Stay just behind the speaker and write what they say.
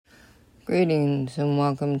Greetings and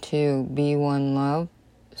welcome to Be One Love,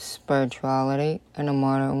 Spirituality in a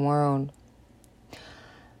Modern World.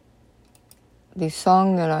 The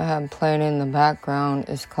song that I have playing in the background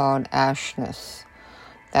is called Ashness.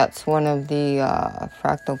 That's one of the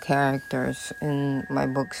fractal characters in my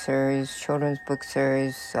book series, children's book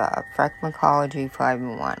series, Fractmacology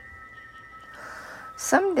 5-in-1.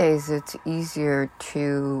 Some days it's easier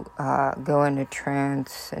to go into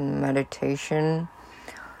trance and meditation.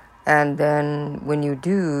 And then when you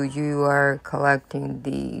do, you are collecting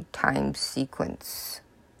the time sequence.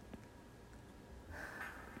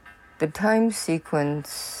 The time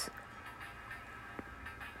sequence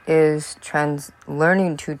is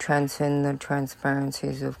learning to transcend the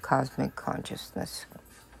transparencies of cosmic consciousness.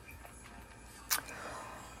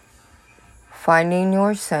 Finding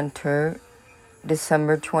Your Center,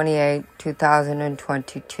 December 28,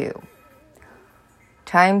 2022.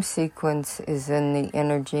 Time sequence is in the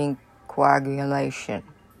energy coagulation.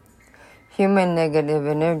 Human negative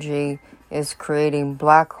energy is creating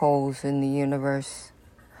black holes in the universe.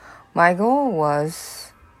 My goal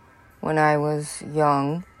was, when I was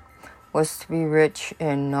young, was to be rich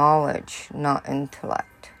in knowledge, not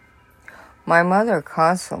intellect. My mother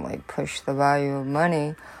constantly pushed the value of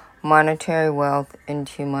money, monetary wealth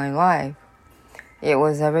into my life. It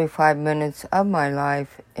was every 5 minutes of my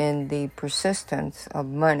life, and the persistence of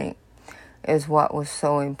money is what was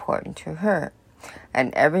so important to her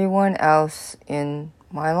and everyone else in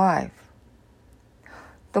my life.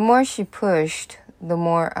 The more she pushed, the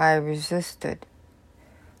more I resisted.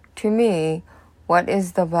 To me, what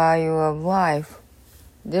is the value of life?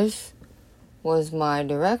 This was my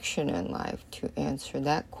direction in life to answer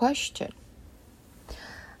that question.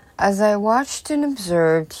 As I watched and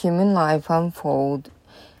observed human life unfold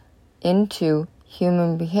into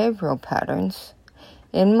human behavioral patterns,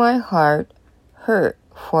 in my heart hurt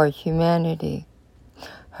for humanity.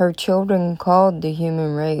 Her children, called the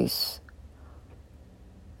human race,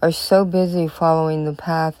 are so busy following the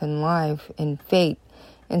path in life and fate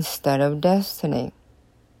instead of destiny.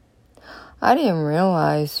 I didn't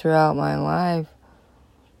realize throughout my life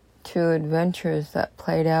two adventures that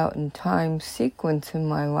played out in time sequence in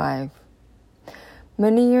my life.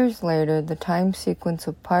 Many years later, the time sequence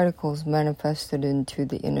of particles manifested into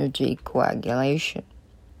the energy coagulation.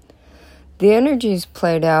 The energies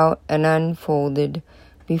played out and unfolded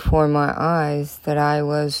before my eyes that I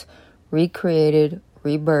was recreated,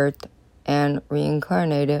 rebirthed, and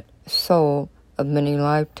reincarnated soul of many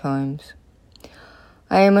lifetimes.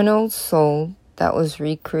 I am an old soul that was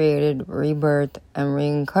recreated, rebirthed, and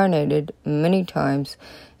reincarnated many times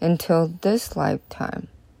until this lifetime.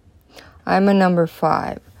 I'm a number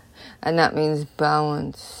 5, and that means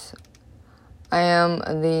balance. I am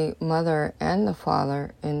the mother and the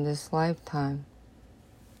father in this lifetime.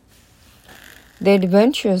 The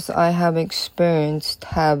adventures I have experienced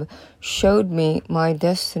have showed me my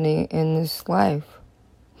destiny in this life.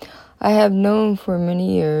 I have known for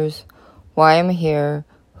many years why I'm here,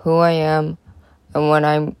 who I am, and what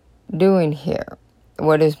I'm doing here.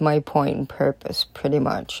 What is my point and purpose, pretty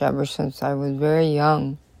much, ever since I was very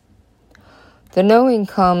young. The knowing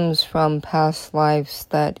comes from past lives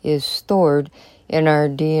that is stored in our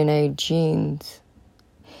DNA genes.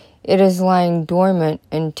 It is lying dormant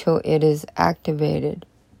until it is activated.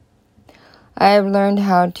 I have learned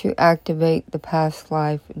how to activate the past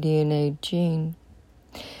life DNA gene.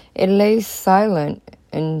 It lays silent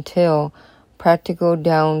until practical,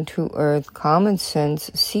 down-to-earth common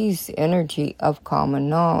sense sees the energy of common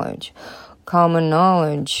knowledge. Common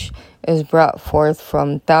knowledge is brought forth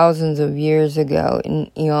from thousands of years ago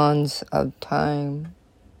in eons of time.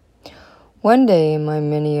 One day in my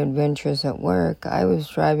many adventures at work, I was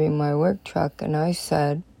driving my work truck and I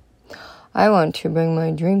said, I want to bring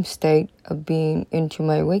my dream state of being into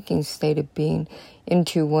my waking state of being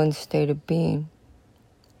into one state of being.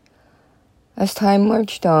 As time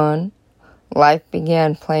marched on, life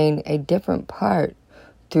began playing a different part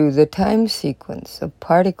through the time sequence of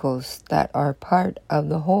particles that are part of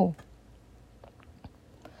the whole.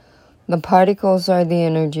 The particles are the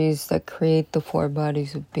energies that create the 4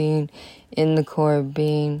 bodies of being in the core of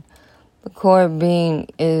being. The core of being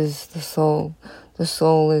is the soul. The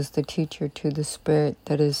soul is the teacher to the spirit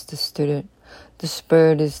that is the student. The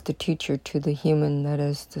spirit is the teacher to the human that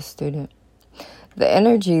is the student. The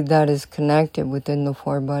energy that is connected within the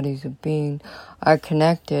 4 bodies of being are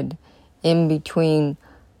connected in between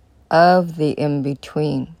of the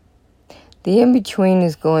in-between. The in-between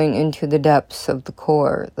is going into the depths of the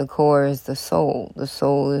core. The core is the soul. The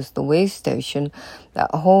soul is the way station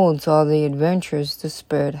that holds all the adventures the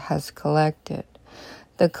spirit has collected.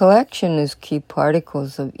 The collection is key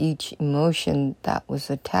particles of each emotion that was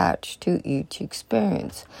attached to each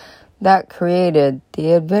experience that created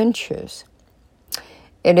the adventures.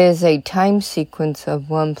 It is a time sequence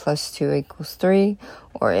of 1 + 2 = 3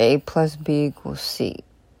 or A + B = C.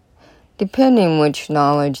 Depending which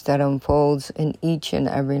knowledge that unfolds in each and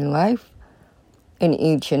every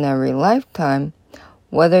lifetime,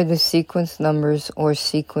 whether the sequence numbers or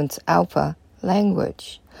sequence alpha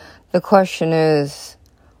language. The question is,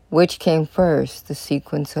 which came first, the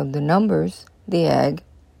sequence of the numbers, the egg,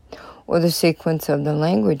 or the sequence of the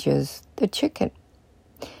languages, the chicken?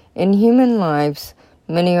 In human lives,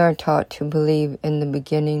 many are taught to believe in the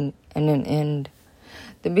beginning and an end.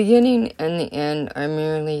 The beginning and the end are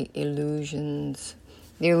merely illusions.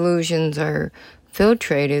 The illusions are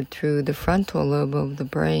filtrated through the frontal lobe of the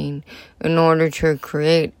brain in order to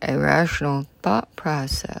create a rational thought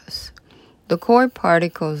process. The core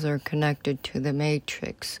particles are connected to the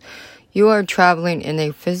matrix. You are traveling in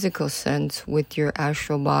a physical sense with your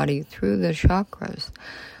astral body through the chakras.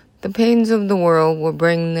 The pains of the world will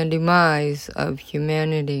bring the demise of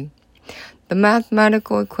humanity. The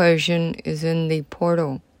mathematical equation is in the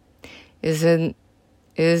portal, is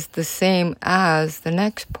the same as the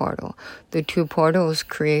next portal. The two portals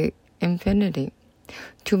create infinity.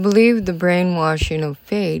 To believe the brainwashing of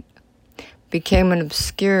fate became an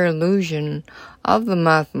obscure illusion of the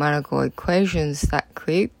mathematical equations that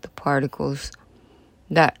create the particles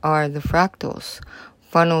that are the fractals,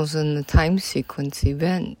 funnels in the time sequence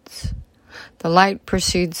events. The light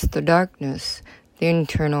precedes the darkness, the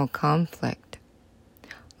internal conflict.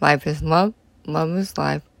 Life is love, love is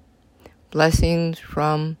life. Blessings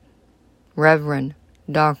from Reverend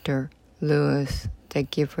Dr. Lewis.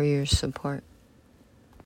 Thank you for your support.